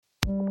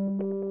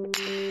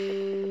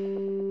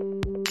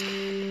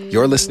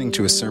You're listening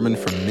to a sermon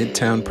from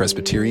Midtown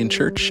Presbyterian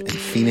Church in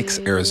Phoenix,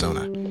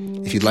 Arizona.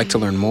 If you'd like to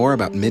learn more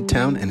about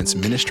Midtown and its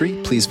ministry,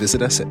 please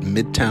visit us at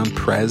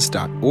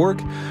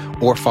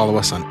midtownpres.org or follow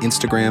us on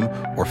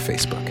Instagram or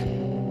Facebook.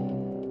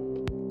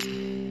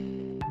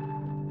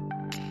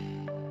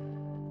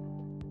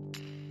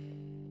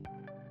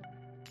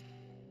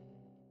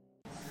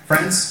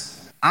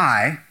 Friends,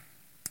 I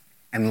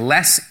am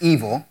less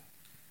evil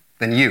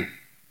than you.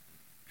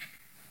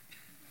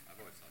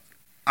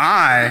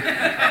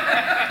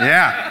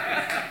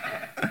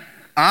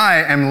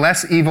 I am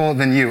less evil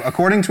than you.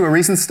 According to a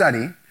recent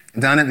study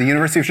done at the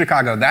University of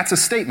Chicago, that's a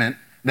statement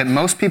that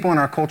most people in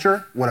our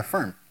culture would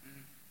affirm.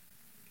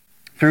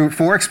 Through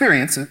four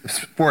experiments,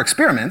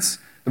 the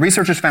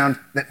researchers found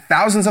that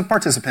thousands of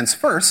participants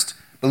first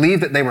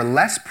believed that they were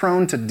less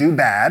prone to do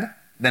bad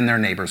than their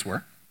neighbors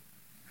were.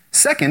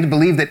 Second,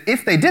 believed that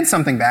if they did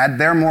something bad,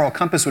 their moral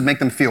compass would make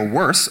them feel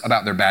worse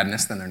about their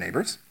badness than their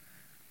neighbors.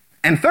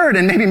 And third,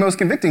 and maybe most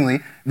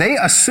convictingly, they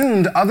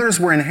assumed others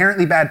were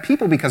inherently bad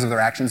people because of their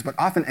actions, but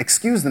often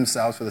excused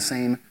themselves for the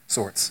same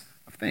sorts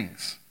of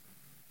things.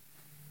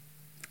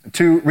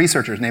 Two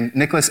researchers named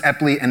Nicholas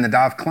Epley and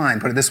Nadav Klein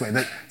put it this way: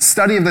 the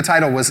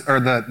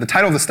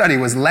title of the study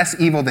was "Less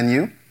Evil Than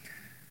You."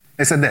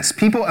 They said this: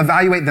 people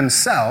evaluate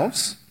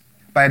themselves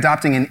by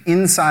adopting an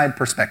inside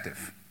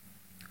perspective,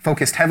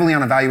 focused heavily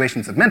on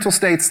evaluations of mental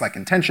states like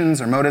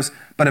intentions or motives,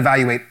 but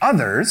evaluate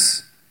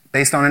others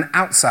based on an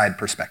outside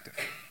perspective,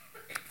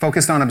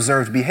 focused on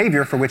observed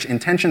behavior for which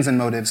intentions and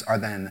motives are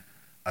then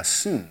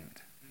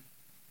assumed.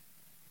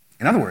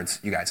 In other words,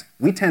 you guys,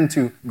 we tend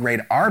to grade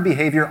our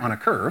behavior on a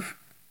curve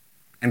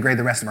and grade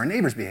the rest of our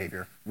neighbor's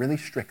behavior really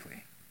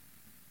strictly.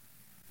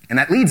 And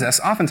that leads us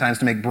oftentimes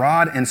to make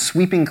broad and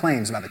sweeping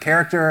claims about the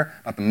character,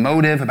 about the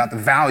motive, about the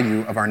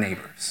value of our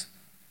neighbors.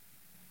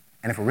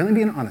 And if we're really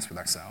being honest with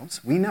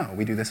ourselves, we know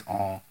we do this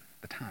all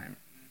the time.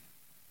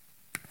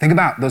 Think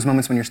about those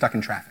moments when you're stuck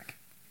in traffic.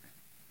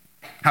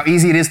 How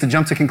easy it is to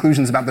jump to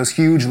conclusions about those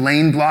huge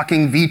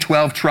lane-blocking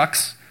V12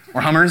 trucks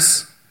or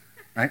Hummers,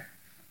 right?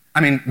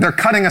 I mean, they're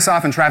cutting us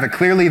off in traffic.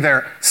 Clearly,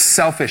 they're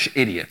selfish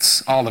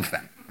idiots, all of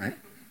them, right?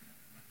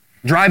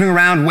 Driving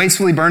around,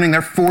 wastefully burning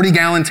their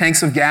 40-gallon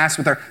tanks of gas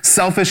with their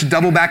selfish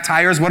double-back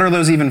tires. What are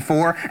those even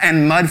for?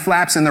 And mud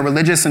flaps and their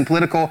religious and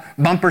political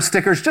bumper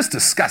stickers. Just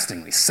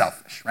disgustingly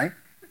selfish, right?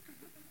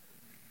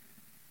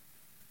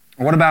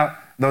 Or what about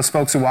those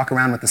folks who walk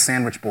around with the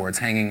sandwich boards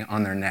hanging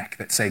on their neck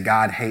that say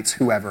God hates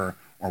whoever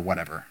or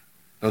whatever?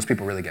 Those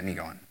people really get me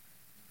going.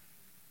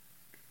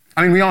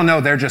 I mean, we all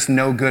know they're just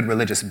no good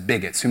religious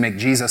bigots who make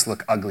Jesus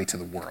look ugly to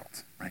the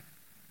world, right?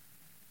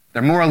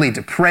 They're morally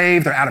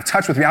depraved, they're out of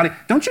touch with reality.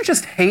 Don't you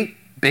just hate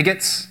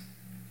bigots?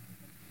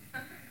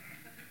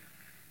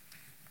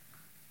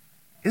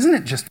 Isn't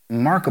it just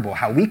remarkable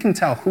how we can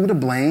tell who to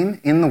blame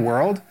in the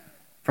world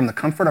from the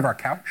comfort of our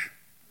couch,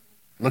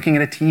 looking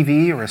at a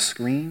TV or a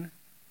screen?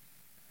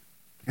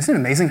 Isn't it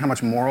amazing how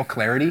much moral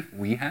clarity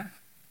we have?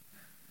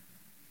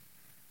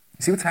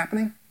 You see what's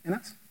happening in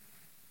us?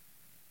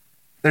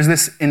 There's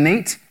this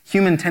innate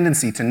human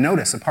tendency to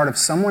notice a part of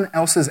someone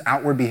else's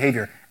outward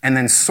behavior and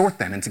then sort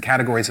them into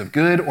categories of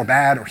good or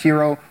bad or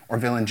hero or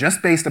villain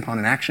just based upon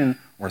an action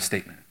or a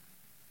statement.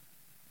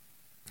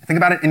 Think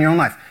about it in your own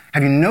life.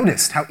 Have you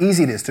noticed how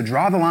easy it is to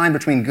draw the line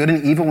between good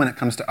and evil when it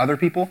comes to other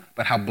people,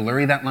 but how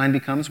blurry that line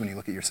becomes when you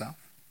look at yourself?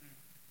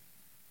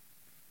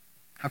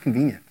 How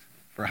convenient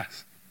for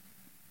us.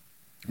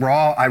 We're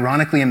all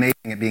ironically amazing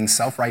at being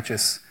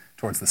self-righteous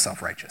towards the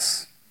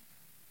self-righteous.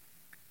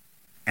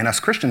 And us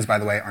Christians, by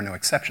the way, are no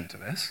exception to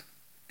this.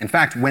 In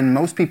fact, when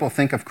most people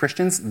think of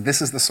Christians,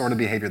 this is the sort of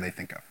behavior they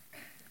think of.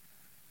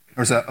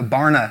 There was a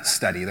Barna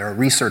study, they're a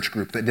research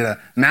group that did a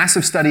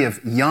massive study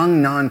of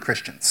young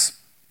non-Christians.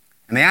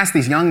 And they asked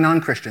these young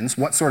non-Christians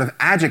what sort of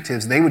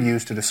adjectives they would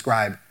use to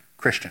describe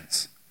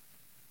Christians.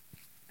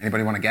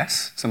 Anybody want to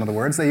guess some of the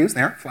words they used?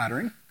 They aren't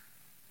flattering.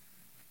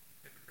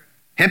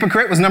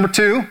 Hypocrite was number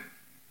 2.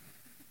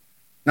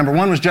 Number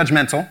 1 was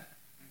judgmental.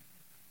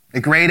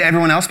 They grade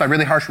everyone else by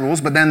really harsh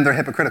rules, but then they're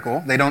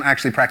hypocritical. They don't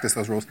actually practice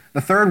those rules.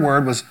 The third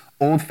word was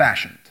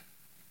old-fashioned,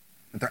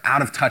 that they're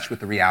out of touch with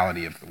the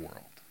reality of the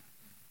world.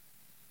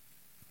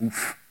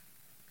 Oof.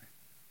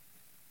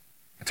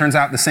 It turns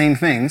out the same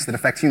things that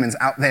affect humans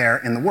out there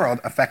in the world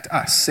affect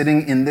us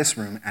sitting in this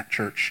room at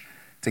church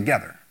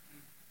together.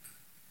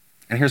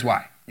 And here's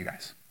why, you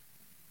guys.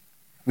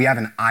 We have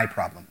an I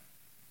problem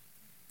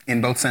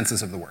in both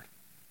senses of the word.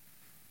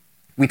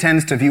 We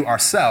tend to view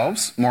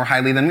ourselves more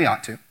highly than we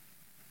ought to.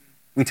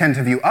 We tend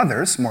to view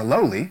others more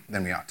lowly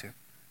than we ought to.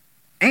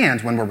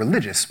 And when we're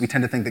religious, we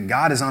tend to think that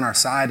God is on our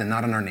side and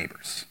not on our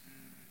neighbors.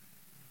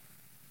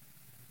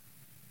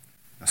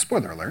 Now,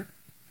 spoiler alert,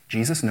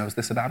 Jesus knows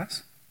this about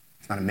us.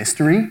 It's not a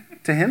mystery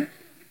to him.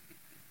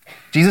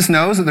 Jesus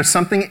knows that there's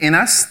something in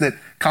us that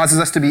causes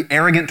us to be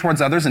arrogant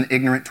towards others and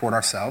ignorant toward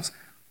ourselves.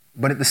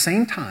 But at the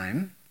same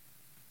time,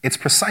 it's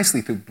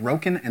precisely through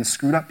broken and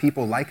screwed up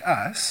people like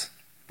us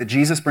that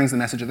Jesus brings the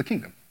message of the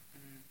kingdom.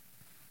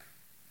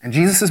 And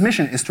Jesus'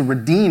 mission is to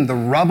redeem the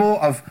rubble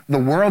of the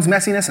world's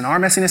messiness and our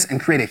messiness and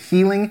create a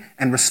healing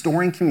and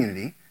restoring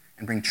community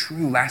and bring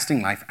true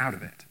lasting life out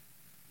of it.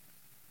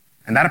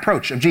 And that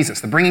approach of Jesus,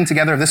 the bringing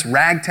together of this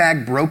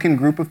ragtag, broken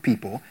group of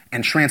people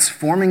and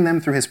transforming them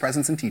through his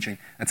presence and teaching,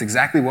 that's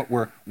exactly what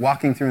we're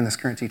walking through in this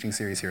current teaching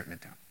series here at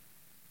Midtown.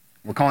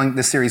 We're calling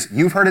this series,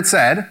 You've Heard It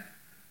Said,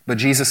 but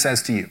Jesus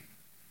Says to You.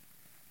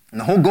 And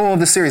the whole goal of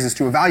this series is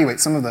to evaluate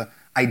some of the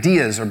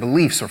ideas or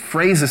beliefs or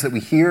phrases that we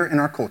hear in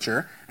our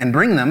culture and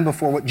bring them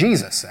before what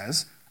Jesus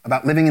says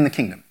about living in the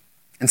kingdom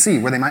and see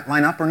where they might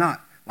line up or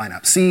not line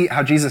up. See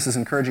how Jesus is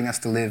encouraging us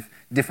to live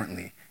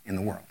differently in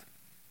the world.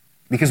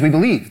 Because we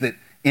believe that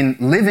in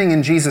living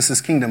in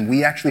Jesus' kingdom,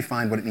 we actually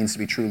find what it means to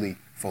be truly,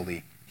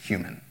 fully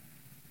human.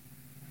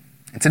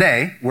 And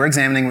today, we're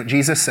examining what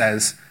Jesus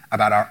says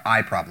about our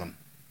I problem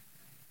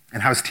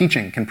and how his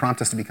teaching can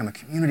prompt us to become a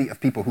community of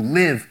people who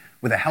live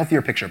with a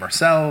healthier picture of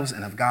ourselves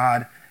and of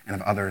God and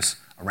of others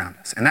around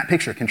us. And that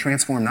picture can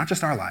transform not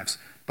just our lives,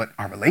 but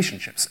our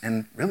relationships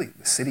and really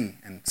the city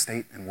and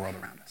state and world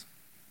around us.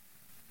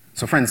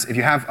 So friends, if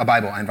you have a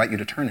Bible, I invite you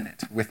to turn in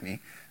it with me,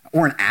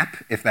 or an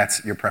app, if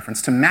that's your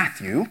preference, to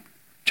Matthew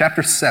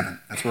chapter 7.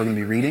 That's what we're going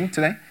to be reading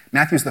today.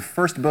 Matthew is the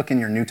first book in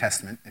your New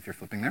Testament, if you're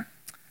flipping there.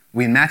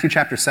 We're in Matthew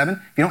chapter 7.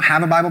 If you don't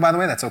have a Bible, by the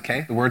way, that's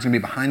okay. The word's going to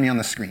be behind me on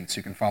the screen, so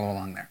you can follow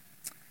along there.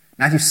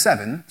 Matthew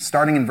 7,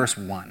 starting in verse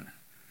 1.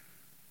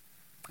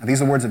 Now,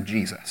 these are the words of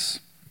Jesus.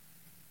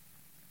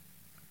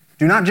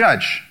 Do not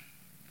judge,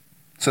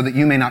 so that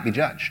you may not be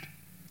judged.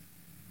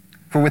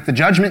 For with the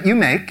judgment you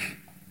make,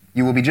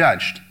 you will be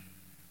judged.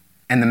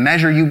 And the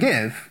measure you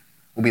give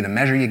will be the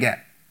measure you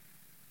get.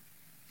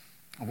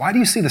 Why do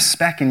you see the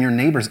speck in your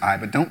neighbor's eye,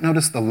 but don't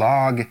notice the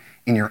log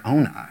in your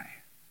own eye?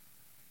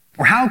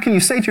 Or how can you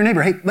say to your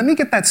neighbor, hey, let me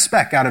get that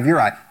speck out of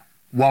your eye,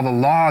 while the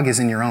log is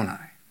in your own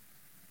eye?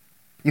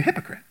 You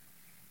hypocrite.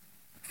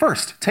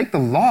 First, take the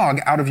log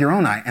out of your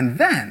own eye, and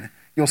then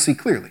you'll see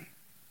clearly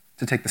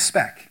to take the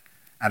speck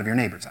out of your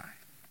neighbor's eye.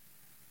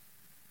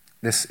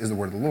 This is the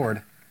word of the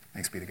Lord.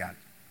 Thanks be to God.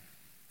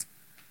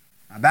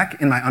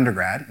 Back in my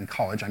undergrad in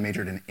college, I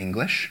majored in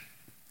English.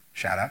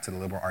 Shout out to the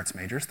liberal arts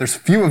majors. There's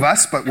few of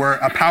us, but we're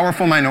a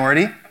powerful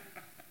minority.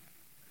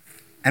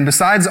 And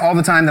besides all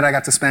the time that I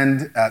got to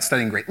spend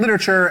studying great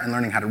literature and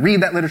learning how to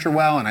read that literature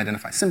well and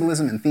identify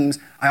symbolism and themes,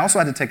 I also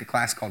had to take a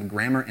class called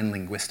Grammar and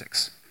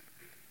Linguistics,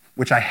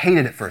 which I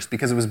hated at first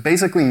because it was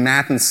basically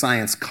math and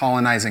science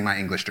colonizing my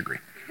English degree.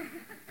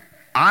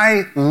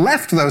 I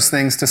left those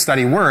things to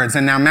study words,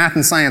 and now math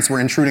and science were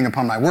intruding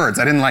upon my words.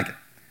 I didn't like it.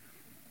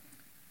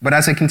 But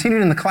as I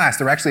continued in the class,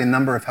 there were actually a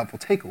number of helpful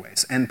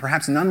takeaways, and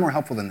perhaps none more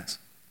helpful than this.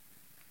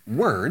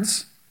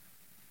 Words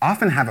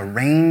often have a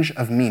range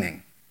of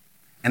meaning,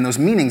 and those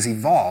meanings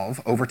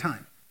evolve over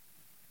time.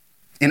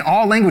 In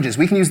all languages,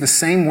 we can use the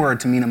same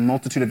word to mean a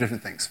multitude of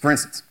different things. For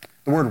instance,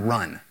 the word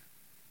run.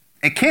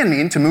 It can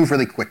mean to move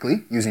really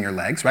quickly using your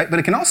legs, right? But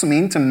it can also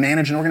mean to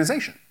manage an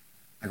organization,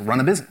 like run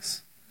a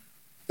business.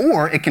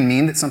 Or it can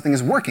mean that something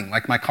is working,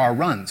 like my car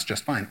runs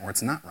just fine, or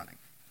it's not running.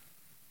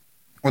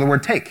 Or the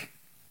word take.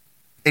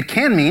 It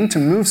can mean to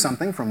move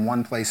something from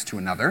one place to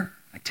another,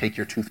 like take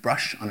your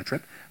toothbrush on a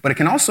trip, but it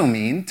can also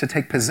mean to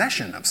take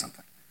possession of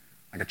something,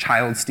 like a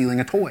child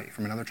stealing a toy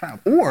from another child.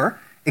 Or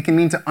it can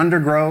mean to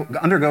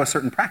undergo a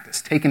certain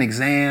practice, take an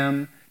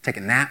exam, take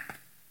a nap,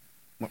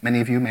 what many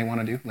of you may want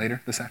to do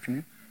later this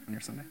afternoon on your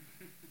Sunday.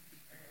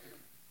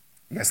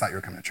 You guys thought you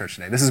were coming to church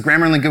today. This is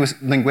Grammar and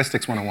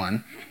Linguistics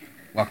 101.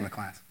 Welcome to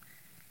class.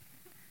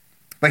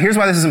 But here's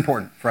why this is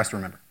important for us to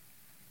remember.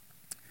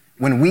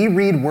 When we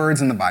read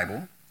words in the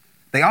Bible,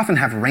 they often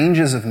have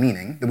ranges of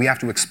meaning that we have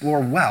to explore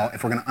well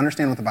if we're going to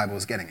understand what the Bible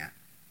is getting at.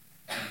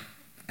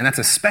 And that's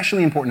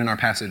especially important in our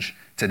passage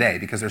today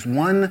because there's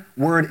one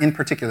word in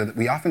particular that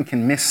we often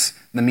can miss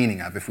the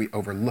meaning of if we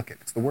overlook it.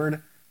 It's the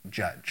word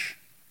judge.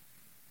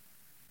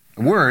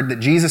 The word that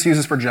Jesus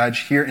uses for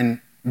judge here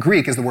in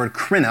Greek is the word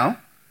krino.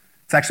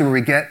 It's actually where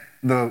we get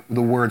the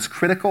words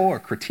critical or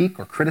critique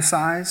or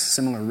criticize,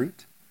 similar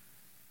root.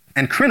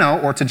 And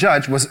krino, or to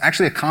judge, was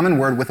actually a common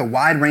word with a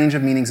wide range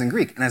of meanings in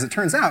Greek. And as it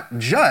turns out,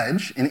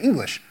 judge in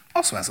English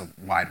also has a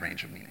wide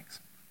range of meanings.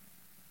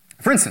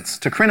 For instance,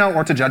 to krino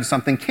or to judge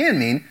something can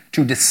mean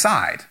to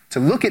decide, to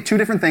look at two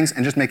different things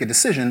and just make a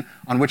decision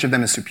on which of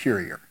them is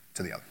superior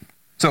to the other.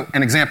 So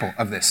an example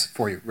of this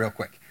for you real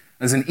quick.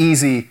 This is an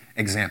easy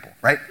example,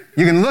 right?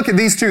 You can look at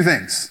these two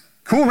things,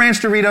 Cool Ranch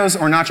Doritos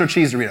or Nacho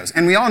Cheese Doritos.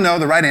 And we all know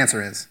the right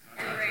answer is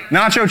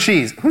Nacho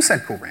Cheese. Who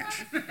said Cool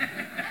Ranch?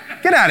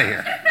 Get out of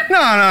here.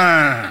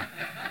 No.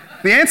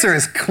 The answer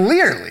is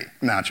clearly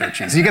nacho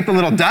cheese. You get the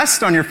little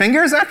dust on your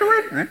fingers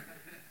afterward, right?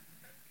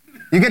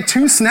 You get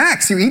two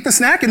snacks. You eat the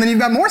snack, and then you've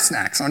got more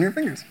snacks on your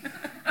fingers.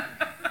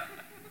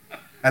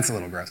 That's a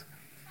little gross.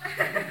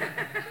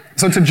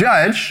 So to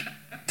judge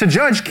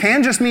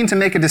can just mean to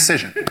make a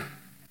decision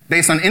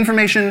based on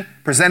information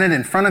presented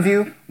in front of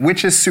you,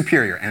 which is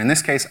superior. And in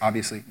this case,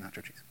 obviously,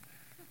 nacho cheese.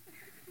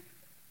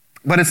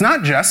 But it's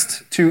not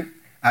just to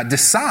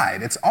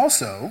decide, it's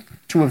also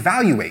to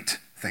evaluate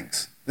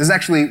things. This is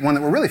actually one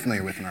that we're really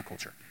familiar with in our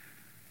culture.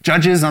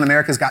 Judges on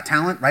America's Got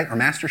Talent, right, or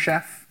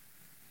MasterChef,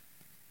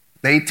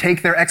 they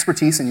take their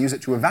expertise and use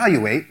it to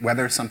evaluate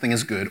whether something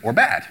is good or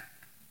bad.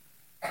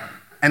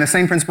 And the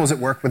same principles at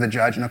work with a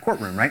judge in a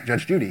courtroom, right?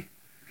 Judge Judy.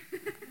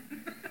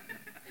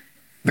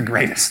 The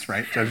greatest,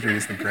 right? Judge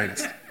Judy's the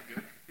greatest.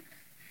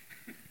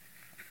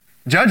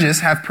 Judges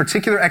have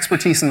particular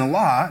expertise in the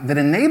law that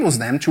enables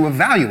them to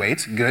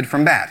evaluate good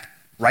from bad,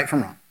 right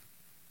from wrong.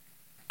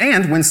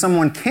 And when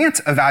someone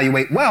can't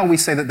evaluate well, we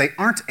say that they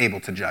aren't able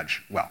to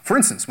judge well. For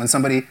instance, when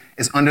somebody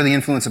is under the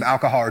influence of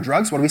alcohol or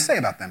drugs, what do we say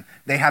about them?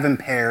 They have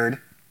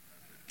impaired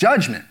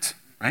judgment,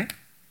 right?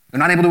 They're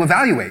not able to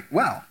evaluate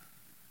well.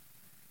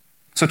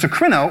 So to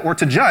krino, or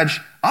to judge,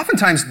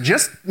 oftentimes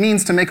just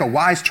means to make a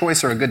wise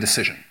choice or a good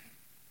decision.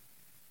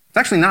 It's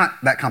actually not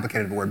that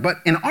complicated of a word, but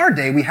in our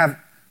day, we have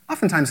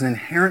oftentimes an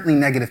inherently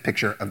negative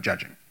picture of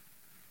judging.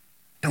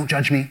 Don't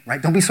judge me,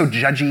 right? Don't be so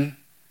judgy.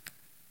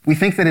 We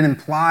think that it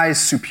implies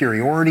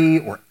superiority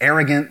or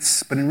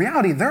arrogance, but in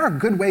reality, there are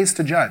good ways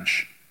to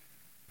judge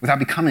without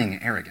becoming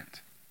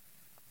arrogant.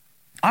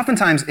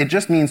 Oftentimes, it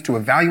just means to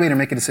evaluate or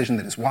make a decision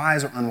that is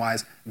wise or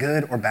unwise,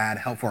 good or bad,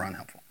 helpful or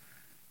unhelpful.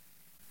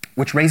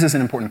 Which raises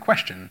an important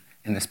question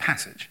in this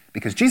passage,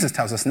 because Jesus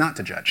tells us not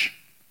to judge.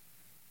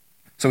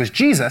 So is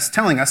Jesus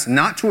telling us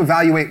not to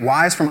evaluate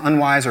wise from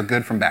unwise or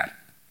good from bad?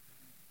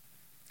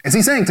 Is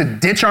he saying to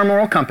ditch our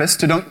moral compass,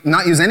 to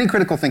not use any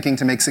critical thinking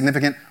to make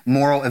significant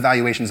moral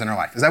evaluations in our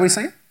life? Is that what he's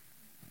saying?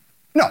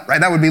 No,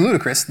 right? That would be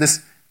ludicrous.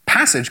 This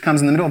passage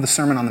comes in the middle of the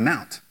Sermon on the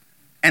Mount.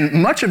 And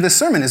much of this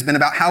sermon has been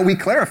about how we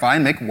clarify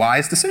and make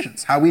wise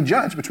decisions, how we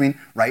judge between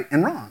right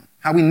and wrong,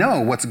 how we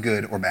know what's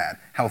good or bad,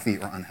 healthy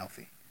or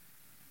unhealthy.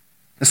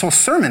 This whole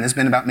sermon has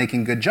been about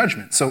making good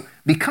judgment. So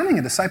becoming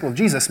a disciple of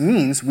Jesus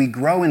means we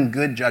grow in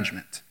good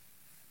judgment.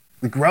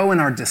 We grow in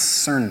our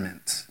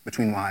discernment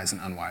between wise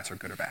and unwise or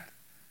good or bad.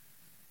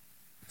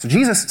 So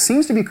Jesus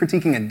seems to be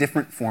critiquing a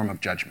different form of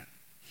judgment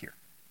here.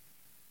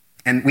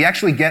 And we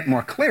actually get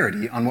more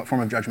clarity on what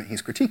form of judgment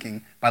he's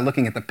critiquing by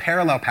looking at the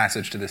parallel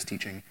passage to this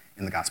teaching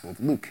in the Gospel of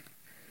Luke.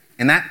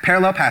 In that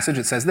parallel passage,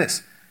 it says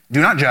this: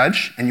 do not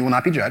judge, and you will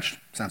not be judged.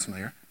 Sounds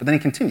familiar. But then he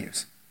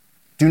continues.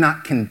 Do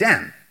not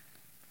condemn,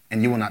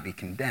 and you will not be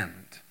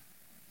condemned.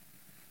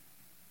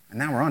 And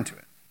now we're on to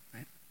it.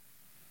 Right?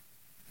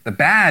 The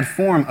bad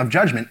form of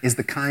judgment is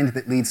the kind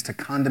that leads to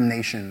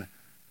condemnation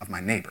of my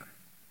neighbor.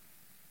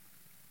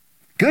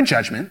 Good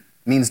judgment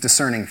means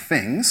discerning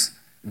things.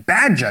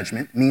 Bad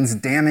judgment means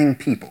damning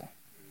people.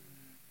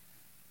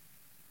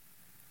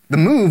 The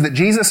move that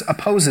Jesus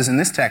opposes in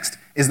this text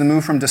is the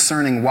move from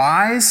discerning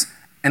wise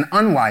and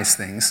unwise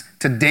things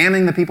to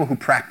damning the people who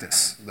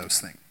practice those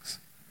things.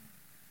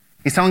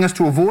 He's telling us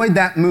to avoid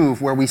that move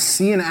where we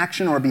see an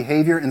action or a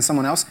behavior in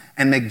someone else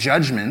and make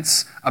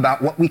judgments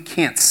about what we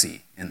can't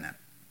see in them.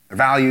 Their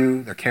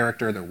value, their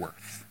character, their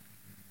worth,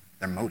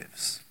 their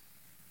motives.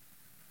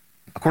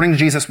 According to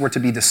Jesus, we're to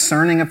be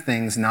discerning of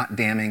things, not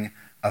damning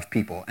of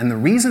people. And the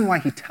reason why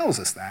he tells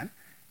us that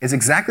is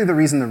exactly the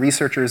reason the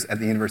researchers at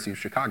the University of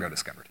Chicago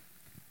discovered.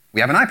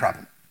 We have an eye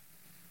problem.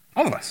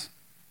 All of us.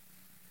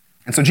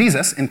 And so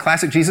Jesus, in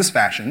classic Jesus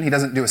fashion, he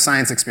doesn't do a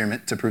science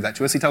experiment to prove that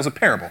to us. He tells a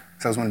parable.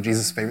 That was one of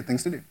Jesus' favorite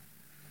things to do.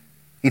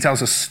 He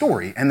tells a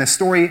story, and this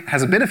story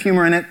has a bit of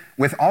humor in it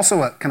with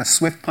also a kind of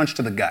swift punch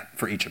to the gut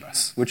for each of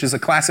us, which is a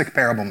classic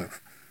parable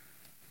move.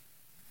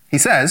 He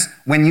says,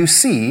 when you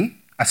see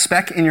a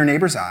speck in your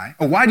neighbor's eye,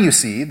 why do you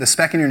see the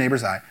speck in your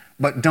neighbor's eye,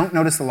 but don't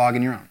notice the log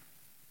in your own?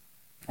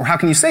 Or how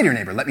can you say to your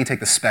neighbor, let me take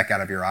the speck out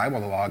of your eye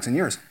while the log's in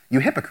yours? You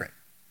hypocrite.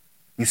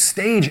 You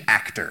stage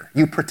actor.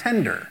 You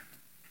pretender.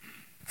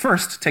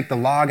 First, take the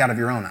log out of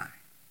your own eye,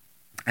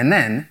 and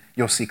then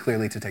you'll see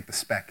clearly to take the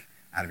speck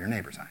out of your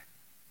neighbor's eye.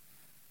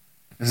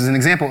 This is an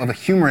example of a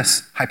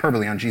humorous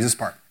hyperbole on Jesus'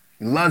 part.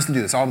 He loves to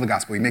do this all over the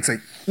gospel. He makes a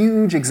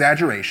huge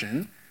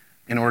exaggeration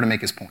in order to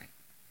make his point.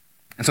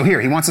 And so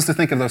here, he wants us to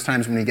think of those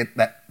times when you get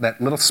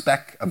that little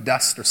speck of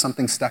dust or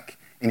something stuck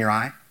in your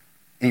eye,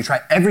 and you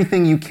try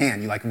everything you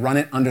can. You run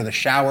it under the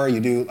shower. You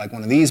do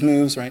one of these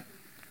moves, right?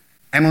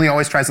 Emily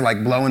always tries to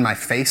blow in my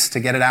face to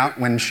get it out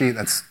when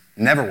that's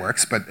never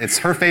works, but it's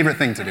her favorite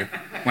thing to do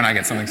when I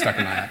get something stuck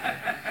in my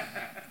eye.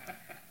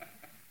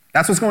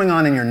 That's what's going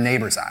on in your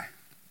neighbor's eye.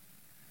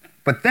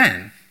 But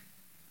then,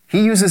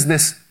 he uses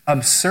this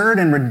absurd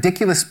and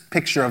ridiculous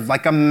picture of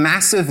a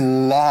massive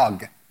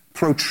log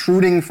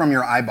protruding from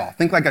your eyeball.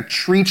 Think like a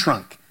tree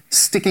trunk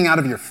sticking out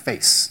of your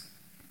face.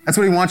 That's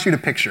what he wants you to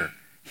picture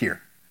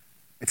here.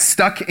 It's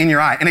stuck in your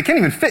eye, and it can't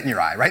even fit in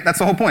your eye, right? That's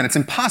the whole point. It's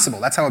impossible.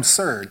 That's how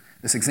absurd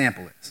this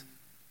example is.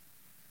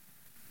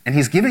 And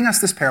he's giving us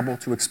this parable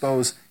to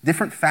expose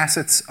different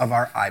facets of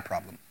our eye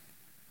problem.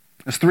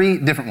 There's three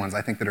different ones,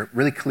 I think, that are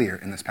really clear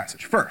in this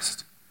passage.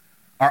 First,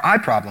 our eye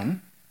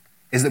problem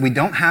is that we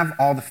don't have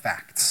all the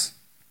facts.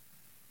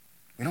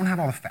 We don't have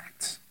all the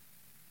facts.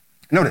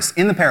 Notice,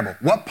 in the parable,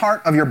 what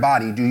part of your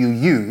body do you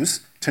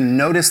use to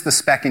notice the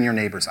speck in your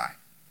neighbor's eye?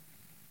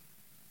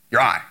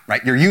 Your eye,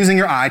 right? You're using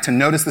your eye to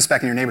notice the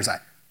speck in your neighbor's eye.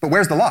 But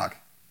where's the log?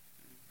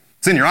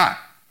 It's in your eye.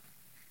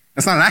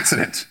 It's not an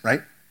accident,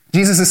 right?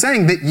 Jesus is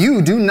saying that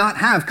you do not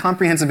have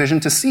comprehensive vision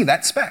to see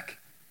that speck.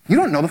 You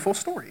don't know the full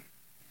story.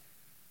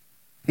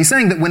 He's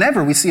saying that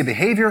whenever we see a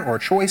behavior or a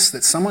choice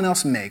that someone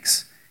else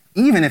makes,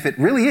 even if it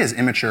really is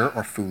immature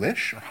or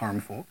foolish or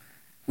harmful,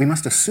 we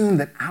must assume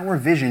that our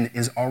vision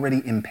is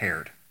already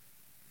impaired.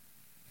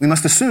 We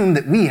must assume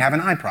that we have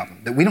an eye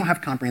problem, that we don't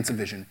have comprehensive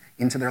vision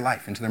into their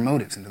life, into their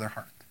motives, into their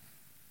heart.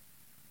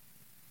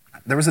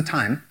 There was a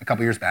time, a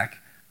couple years back,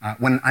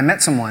 when I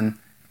met someone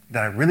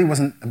that I really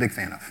wasn't a big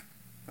fan of,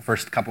 the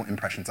first couple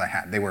impressions I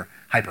had. They were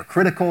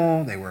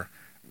hypercritical, they were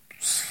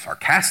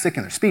sarcastic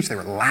in their speech, they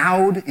were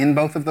loud in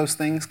both of those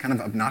things, kind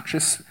of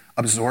obnoxious,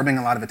 absorbing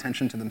a lot of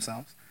attention to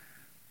themselves.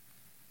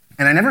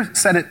 And I never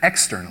said it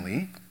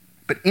externally,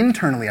 but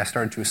internally I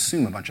started to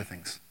assume a bunch of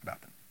things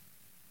about them.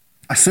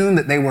 Assume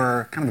that they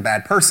were kind of a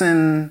bad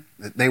person,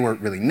 that they were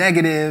really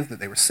negative, that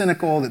they were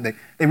cynical, that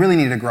they really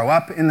needed to grow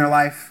up in their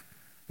life.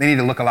 They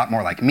needed to look a lot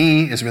more like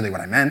me, is really what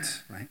I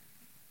meant, right?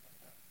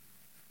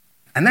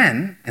 And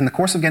then, in the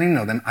course of getting to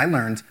know them, I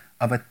learned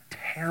of a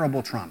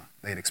terrible trauma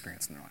they had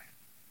experienced in their life.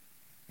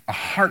 A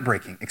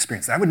heartbreaking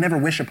experience that I would never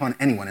wish upon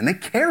anyone, and they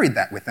carried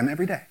that with them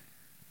every day.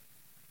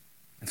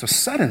 And so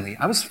suddenly,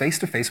 I was face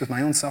to face with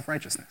my own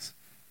self-righteousness.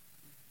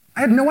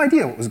 I had no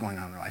idea what was going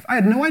on in their life. I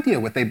had no idea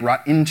what they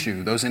brought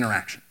into those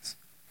interactions.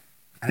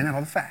 I didn't have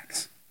all the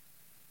facts.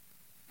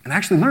 And I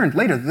actually learned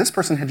later that this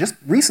person had just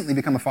recently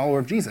become a follower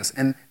of Jesus,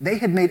 and they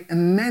had made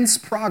immense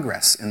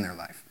progress in their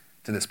life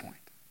to this point.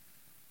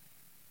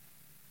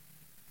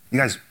 You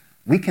guys,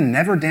 we can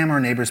never damn our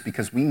neighbors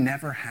because we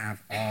never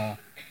have all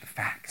the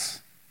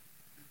facts.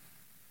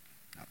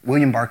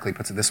 William Barclay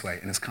puts it this way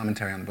in his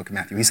commentary on the book of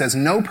Matthew. He says,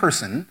 "No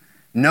person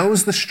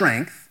knows the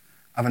strength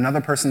of another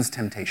person's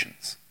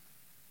temptations.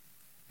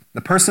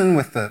 The person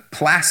with the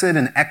placid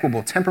and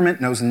equable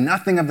temperament knows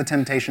nothing of the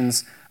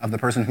temptations of the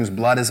person whose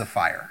blood is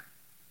afire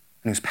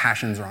and whose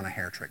passions are on a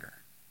hair trigger.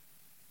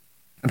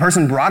 The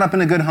person brought up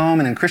in a good home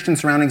and in Christian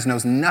surroundings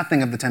knows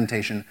nothing of the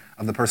temptation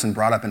of the person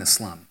brought up in a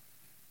slum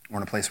or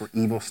in a place where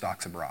evil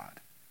stalks abroad.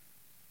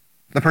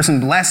 The person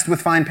blessed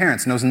with fine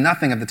parents knows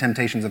nothing of the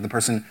temptations of the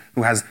person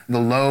who has the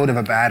load of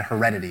a bad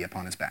heredity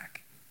upon his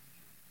back.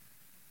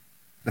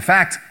 The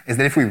fact is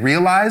that if we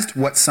realized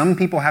what some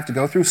people have to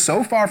go through,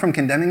 so far from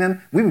condemning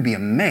them, we would be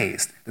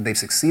amazed that they've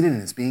succeeded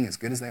in being as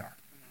good as they are."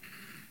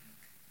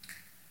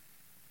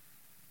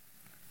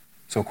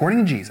 So according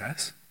to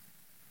Jesus,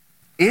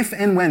 if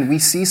and when we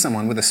see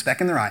someone with a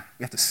speck in their eye,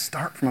 we have to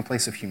start from a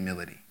place of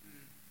humility.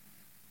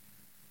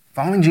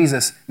 Following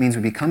Jesus means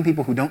we become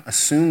people who don't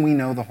assume we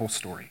know the whole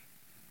story.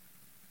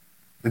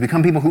 We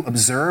become people who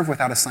observe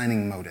without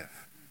assigning motive.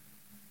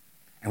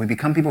 And we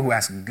become people who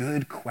ask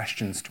good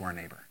questions to our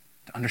neighbor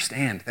to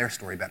understand their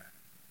story better.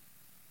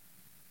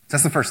 So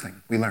that's the first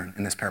thing we learn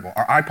in this parable.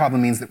 Our eye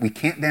problem means that we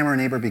can't damn our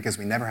neighbor because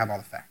we never have all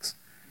the facts.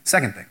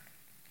 Second thing,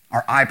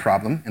 our eye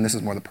problem, and this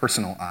is more the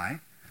personal eye,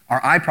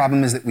 our eye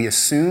problem is that we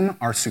assume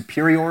our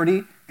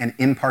superiority and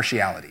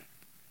impartiality.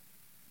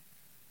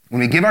 When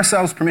we give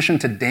ourselves permission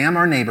to damn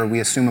our neighbor, we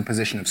assume a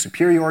position of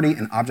superiority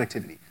and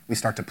objectivity. We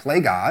start to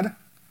play God,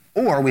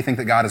 or we think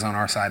that God is on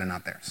our side and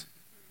not theirs.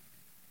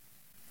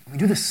 We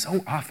do this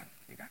so often,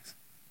 you guys.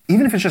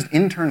 Even if it's just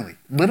internally,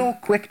 little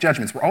quick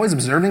judgments. We're always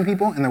observing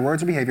people and their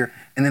words or behavior,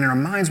 and then in our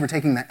minds we're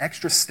taking that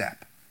extra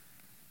step.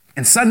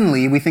 And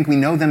suddenly we think we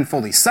know them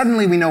fully.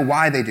 Suddenly we know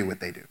why they do what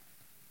they do.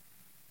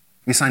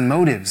 We assign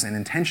motives and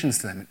intentions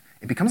to them.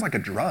 It becomes like a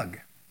drug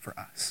for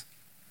us.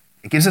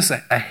 It gives us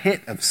a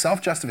hit of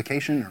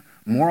self-justification or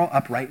moral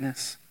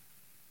uprightness.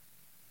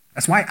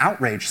 That's why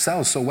outrage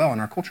sells so well in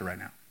our culture right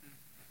now.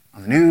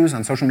 On the news,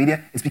 on social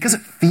media, it's because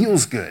it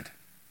feels good.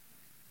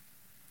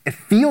 It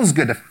feels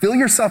good to fill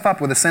yourself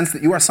up with a sense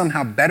that you are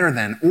somehow better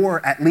than,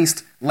 or at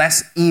least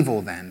less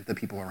evil than, the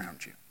people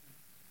around you.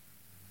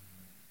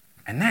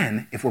 And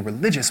then, if we're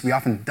religious, we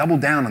often double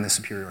down on this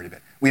superiority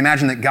bit. We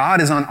imagine that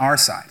God is on our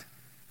side.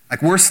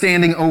 Like we're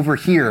standing over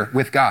here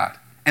with God,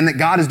 and that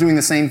God is doing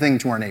the same thing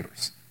to our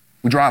neighbors.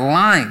 We draw a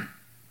line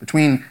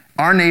between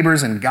our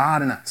neighbors and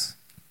God and us.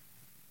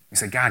 We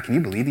say, "God, can you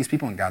believe these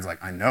people?" And God's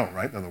like, "I know,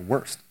 right? They're the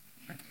worst."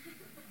 Right?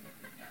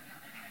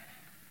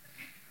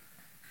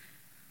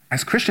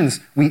 As Christians,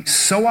 we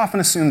so often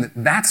assume that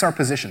that's our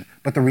position,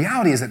 but the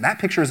reality is that that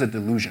picture is a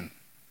delusion.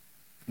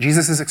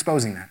 Jesus is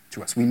exposing that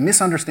to us. We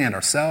misunderstand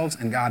ourselves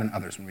and God and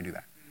others when we do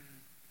that.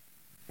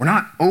 We're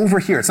not over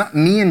here. It's not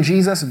me and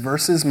Jesus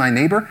versus my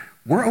neighbor.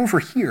 We're over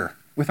here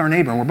with our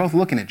neighbor, and we're both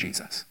looking at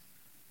Jesus.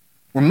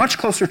 We're much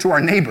closer to our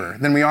neighbor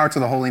than we are to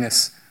the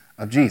holiness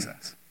of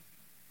Jesus.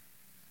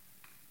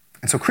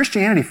 And so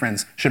Christianity,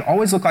 friends, should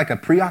always look like a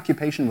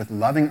preoccupation with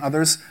loving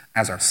others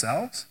as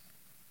ourselves,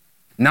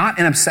 not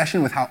an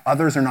obsession with how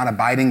others are not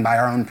abiding by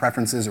our own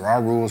preferences or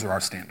our rules or our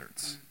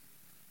standards.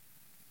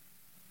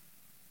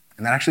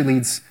 And that actually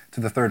leads to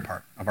the third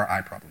part of our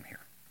eye problem here,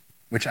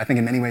 which I think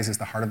in many ways is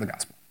the heart of the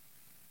gospel.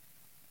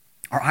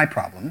 Our eye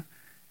problem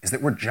is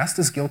that we're just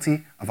as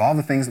guilty of all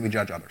the things that we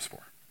judge others for.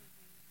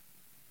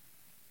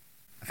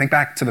 Think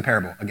back to the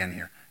parable again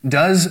here.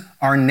 Does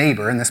our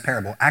neighbor in this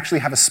parable actually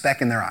have a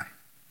speck in their eye?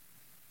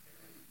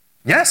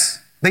 Yes,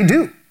 they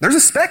do. There's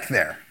a speck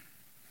there.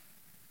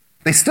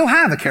 They still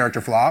have a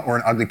character flaw or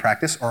an ugly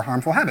practice or a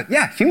harmful habit.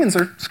 Yeah, humans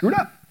are screwed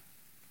up.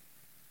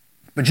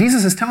 But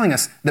Jesus is telling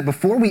us that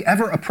before we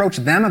ever approach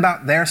them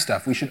about their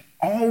stuff, we should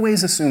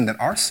always assume that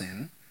our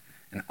sin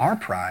and our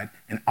pride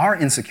and our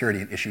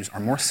insecurity and issues are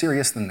more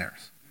serious than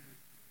theirs.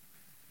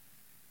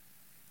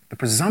 The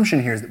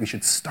presumption here is that we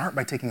should start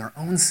by taking our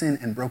own sin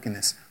and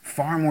brokenness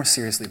far more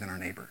seriously than our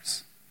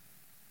neighbors.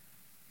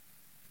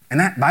 And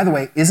that, by the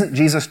way, isn't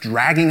Jesus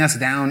dragging us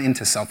down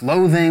into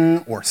self-loathing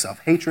or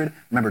self-hatred.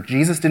 Remember,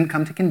 Jesus didn't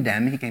come to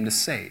condemn, he came to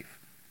save.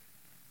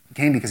 He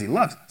came because he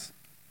loves us.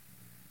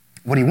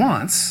 What he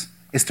wants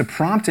is to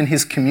prompt in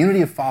his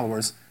community of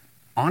followers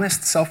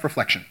honest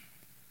self-reflection,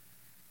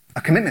 a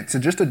commitment to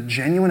just a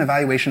genuine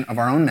evaluation of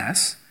our own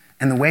mess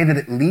and the way that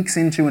it leaks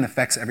into and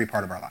affects every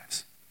part of our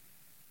lives.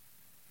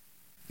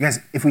 You guys,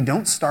 if we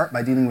don't start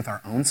by dealing with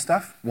our own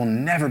stuff, we'll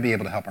never be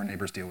able to help our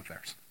neighbors deal with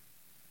theirs.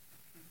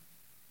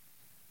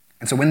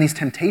 And so when these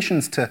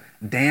temptations to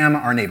damn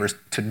our neighbors,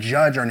 to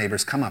judge our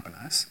neighbors come up in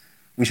us,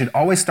 we should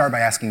always start by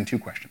asking two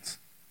questions.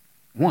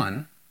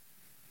 One,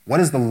 what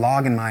is the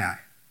log in my eye?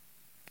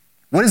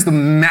 What is the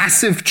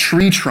massive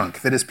tree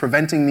trunk that is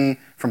preventing me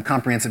from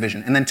comprehensive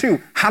vision? And then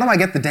two, how do I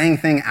get the dang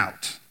thing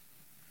out?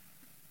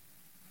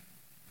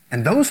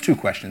 And those two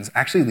questions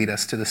actually lead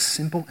us to the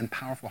simple and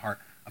powerful heart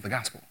of the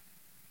gospel.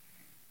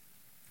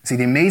 See,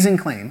 the amazing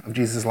claim of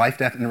Jesus' life,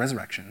 death, and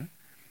resurrection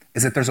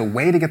is that there's a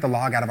way to get the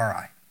log out of our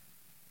eye.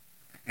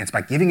 And it's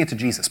by giving it to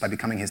Jesus, by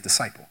becoming his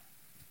disciple.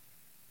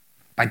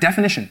 By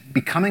definition,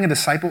 becoming a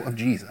disciple of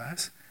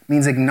Jesus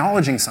means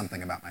acknowledging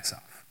something about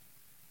myself,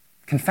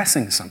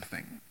 confessing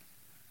something,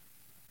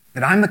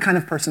 that I'm the kind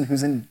of person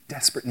who's in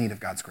desperate need of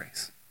God's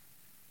grace.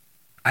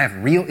 I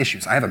have real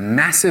issues. I have a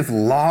massive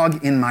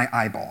log in my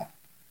eyeball,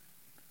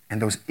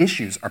 and those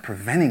issues are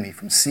preventing me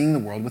from seeing the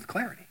world with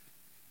clarity,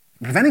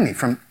 preventing me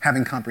from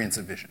having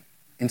comprehensive vision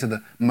into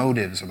the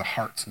motives or the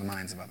hearts or the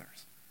minds of others.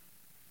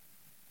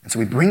 And so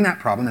we bring that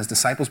problem as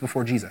disciples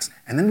before Jesus.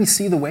 And then we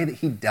see the way that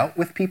he dealt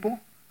with people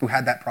who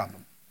had that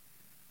problem.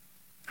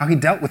 How he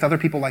dealt with other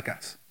people like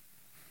us.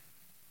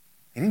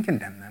 He didn't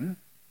condemn them.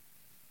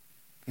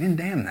 He didn't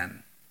damn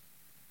them.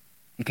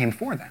 He came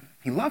for them.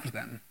 He loved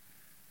them.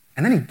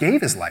 And then he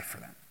gave his life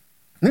for them.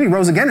 And then he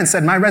rose again and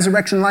said, my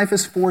resurrection life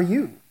is for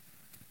you.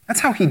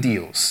 That's how he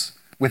deals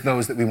with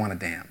those that we want to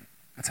damn.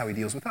 That's how he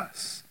deals with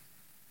us.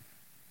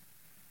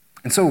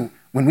 And so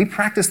when we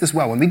practice this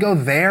well, when we go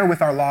there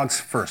with our logs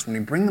first, when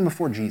we bring them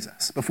before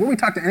Jesus, before we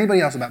talk to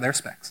anybody else about their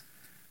specks,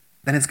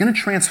 then it's going to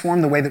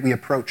transform the way that we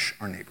approach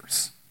our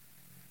neighbors.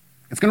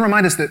 It's going to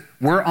remind us that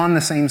we're on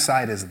the same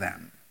side as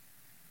them,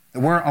 that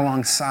we're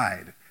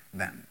alongside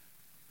them.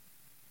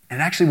 And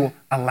it actually will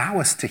allow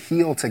us to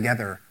heal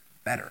together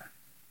better.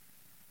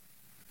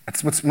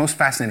 That's what's most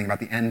fascinating about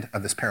the end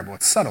of this parable.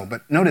 It's subtle,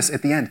 but notice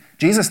at the end,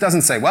 Jesus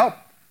doesn't say, well,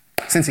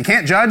 since you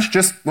can't judge,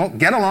 just,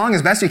 get along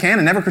as best you can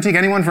and never critique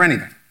anyone for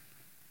anything.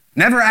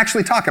 Never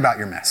actually talk about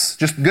your mess.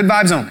 Just good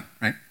vibes only,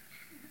 right?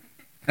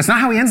 That's not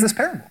how he ends this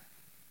parable.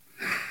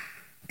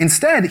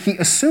 Instead, he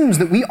assumes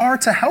that we are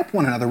to help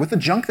one another with the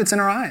junk that's in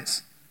our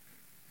eyes.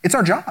 It's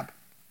our job.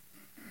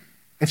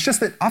 It's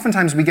just that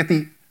oftentimes we get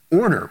the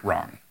order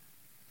wrong.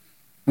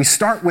 We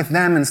start with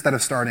them instead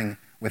of starting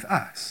with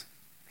us.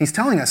 He's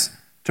telling us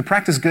to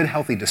practice good,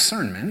 healthy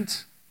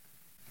discernment,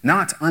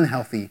 not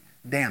unhealthy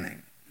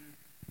damning.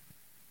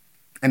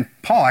 And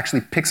Paul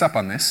actually picks up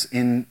on this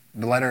in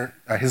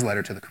his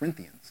letter to the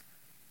Corinthians.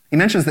 He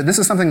mentions that this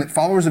is something that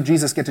followers of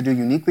Jesus get to do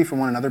uniquely for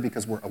one another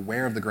because we're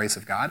aware of the grace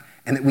of God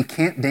and that we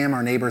can't damn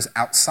our neighbors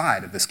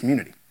outside of this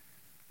community.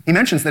 He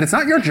mentions that it's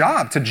not your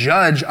job to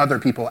judge other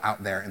people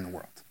out there in the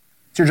world.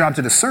 It's your job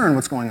to discern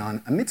what's going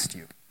on amidst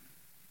you.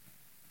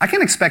 I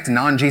can't expect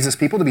non-Jesus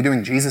people to be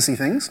doing Jesus-y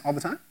things all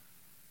the time.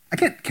 I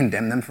can't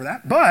condemn them for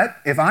that. But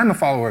if I'm a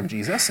follower of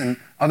Jesus and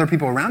other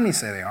people around me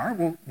say they are,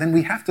 well, then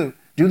we have to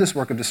do this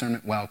work of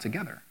discernment well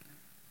together.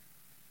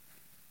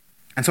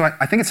 And so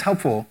I think it's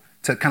helpful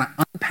to kind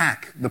of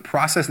unpack the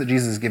process that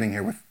Jesus is giving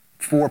here with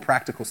 4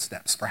 practical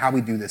steps for how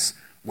we do this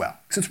well.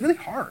 Because it's really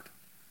hard.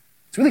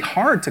 It's really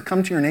hard to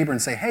come to your neighbor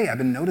and say, hey, I've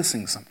been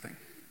noticing something.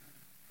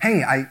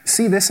 Hey, I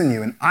see this in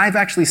you, and I've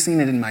actually seen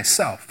it in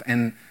myself,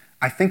 and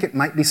I think it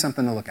might be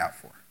something to look out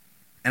for.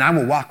 And I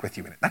will walk with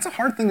you in it. That's a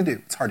hard thing to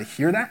do. It's hard to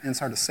hear that, and it's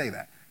hard to say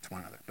that to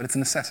one another, but it's a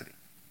necessity.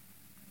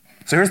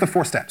 So here's the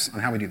 4 steps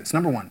on how we do this.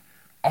 Number 1,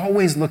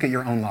 always look at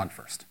your own log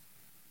first.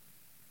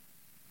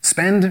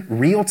 Spend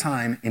real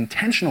time,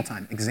 intentional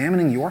time,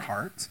 examining your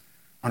heart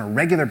on a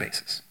regular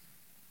basis.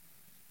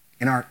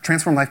 In our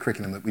Transform Life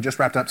curriculum that we just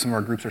wrapped up, some of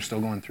our groups are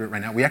still going through it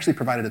right now, we actually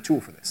provided a tool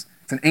for this.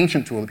 It's an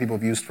ancient tool that people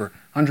have used for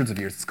hundreds of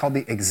years. It's called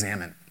the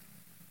Examine.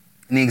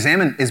 And the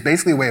Examine is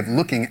basically a way of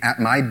looking at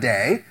my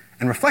day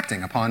and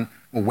reflecting upon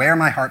where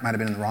my heart might have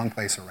been in the wrong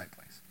place or right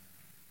place.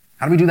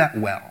 How do we do that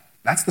well?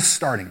 That's the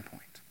starting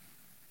point.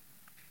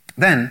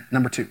 Then,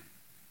 number 2,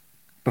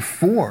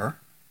 before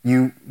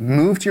you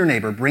move to your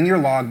neighbor, bring your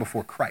log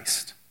before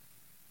Christ.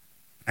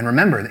 And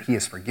remember that he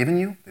has forgiven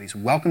you, that he's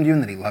welcomed you,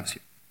 and that he loves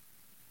you.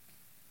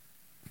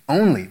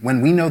 Only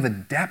when we know the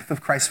depth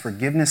of Christ's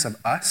forgiveness of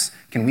us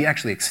can we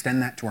actually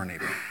extend that to our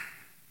neighbor.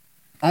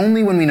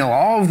 Only when we know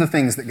all of the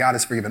things that God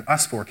has forgiven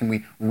us for can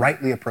we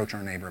rightly approach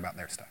our neighbor about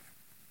their stuff.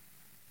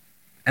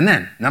 And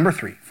then, number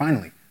 3,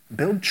 finally,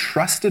 build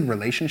trusted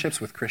relationships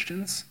with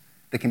Christians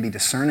that can be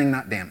discerning,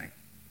 not damning.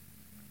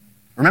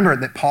 Remember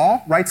that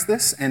Paul writes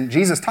this, and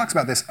Jesus talks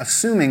about this,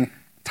 assuming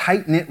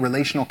tight-knit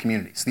relational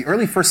communities. The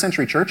early first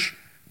century church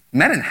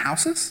met in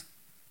houses.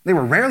 They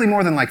were rarely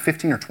more than like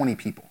 15 or 20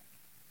 people.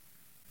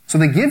 So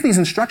they give these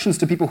instructions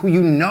to people who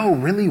you know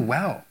really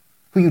well,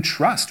 who you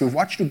trust, who have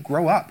watched you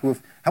grow up, who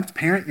have helped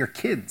parent your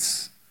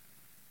kids.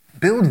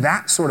 Build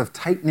that sort of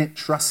tight-knit,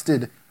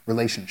 trusted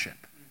relationship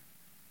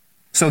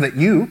so that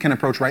you can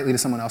approach rightly to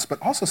someone else,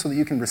 but also so that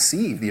you can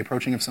receive the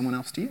approaching of someone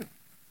else to you.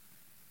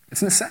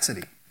 It's a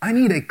necessity. I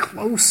need a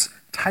close,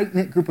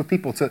 tight-knit group of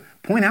people to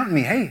point out to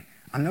me, hey,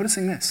 I'm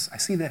noticing this. I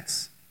see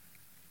this.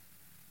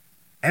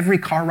 Every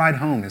car ride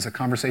home is a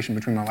conversation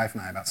between my wife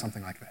and I about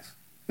something like this.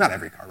 Not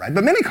every car ride,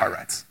 but many car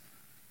rides.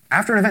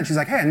 After an event, she's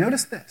like, hey, I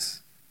noticed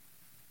this.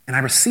 And I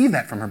receive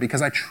that from her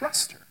because I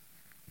trust her.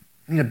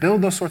 I need to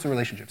build those sorts of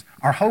relationships.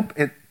 Our hope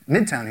at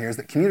Midtown here is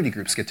that community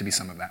groups get to be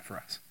some of that for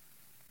us.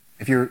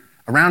 If you're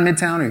around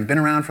Midtown or you've been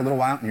around for a little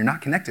while and you're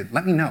not connected,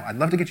 let me know. I'd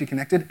love to get you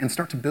connected and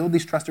start to build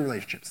these trusted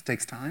relationships. It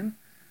takes time,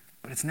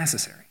 but it's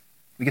necessary.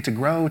 We get to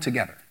grow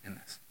together in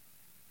this.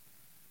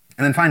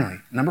 And then finally,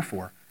 number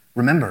 4,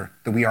 remember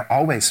that we are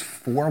always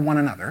for one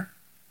another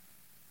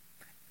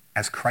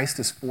as Christ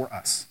is for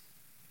us.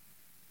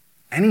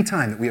 Any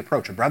time that we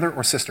approach a brother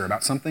or sister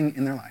about something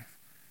in their life,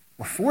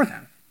 we're for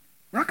them.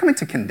 We're not coming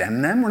to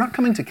condemn them. We're not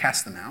coming to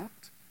cast them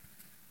out.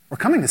 We're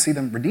coming to see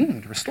them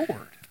redeemed,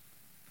 restored.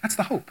 That's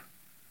the hope.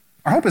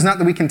 Our hope is not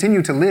that we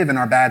continue to live in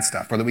our bad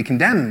stuff or that we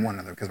condemn one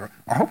another, because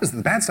our hope is that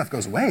the bad stuff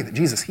goes away, that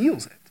Jesus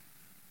heals it.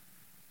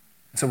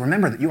 And so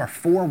remember that you are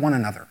for one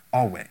another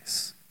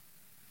always.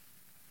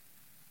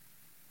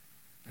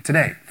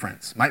 Today,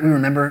 friends, might we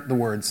remember the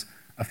words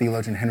of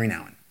theologian Henry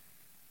Nouwen,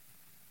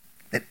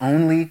 that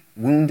only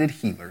wounded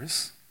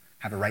healers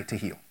have a right to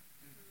heal.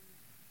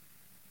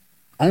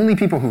 Only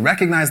people who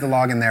recognize the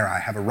log in their eye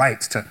have a right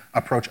to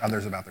approach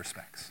others about their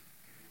specks.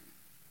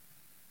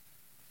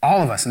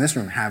 All of us in this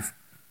room have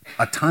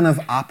a ton of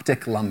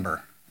optic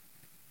lumber,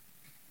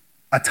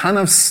 a ton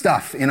of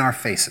stuff in our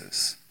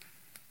faces.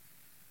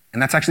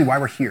 And that's actually why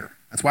we're here.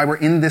 That's why we're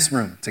in this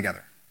room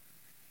together.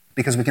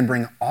 Because we can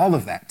bring all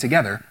of that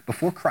together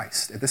before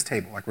Christ at this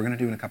table, like we're going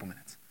to do in a couple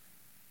minutes.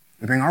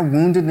 We bring our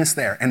woundedness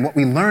there, and what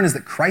we learn is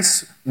that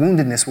Christ's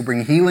woundedness will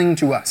bring healing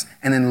to us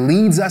and then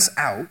leads us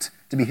out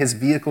to be his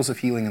vehicles of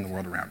healing in the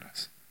world around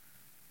us.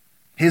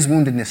 His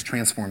woundedness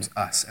transforms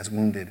us as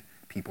wounded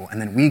people,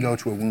 and then we go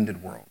to a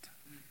wounded world.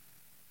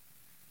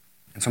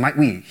 And so might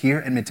we, here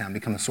at Midtown,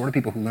 become the sort of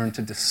people who learn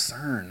to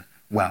discern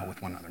well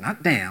with one another.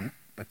 Not damn,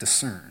 but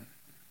discern.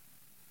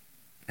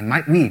 And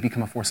might we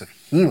become a force of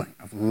healing,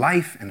 of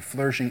life and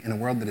flourishing in a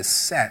world that is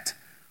set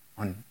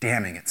on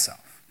damning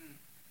itself.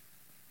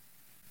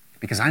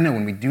 Because I know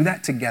when we do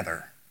that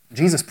together,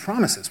 Jesus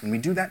promises when we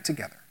do that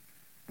together,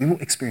 we will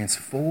experience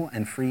full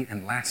and free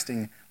and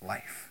lasting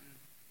life.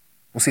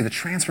 We'll see the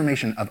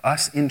transformation of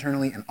us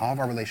internally and all of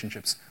our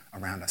relationships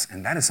around us.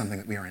 And that is something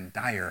that we are in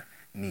dire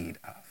need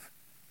of,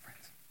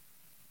 friends.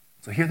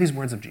 So hear these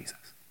words of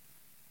Jesus.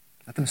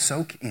 Let them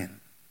soak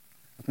in.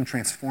 Let them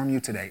transform you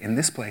today in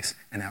this place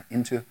and out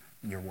into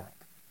your world.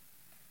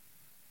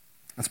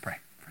 Let's pray.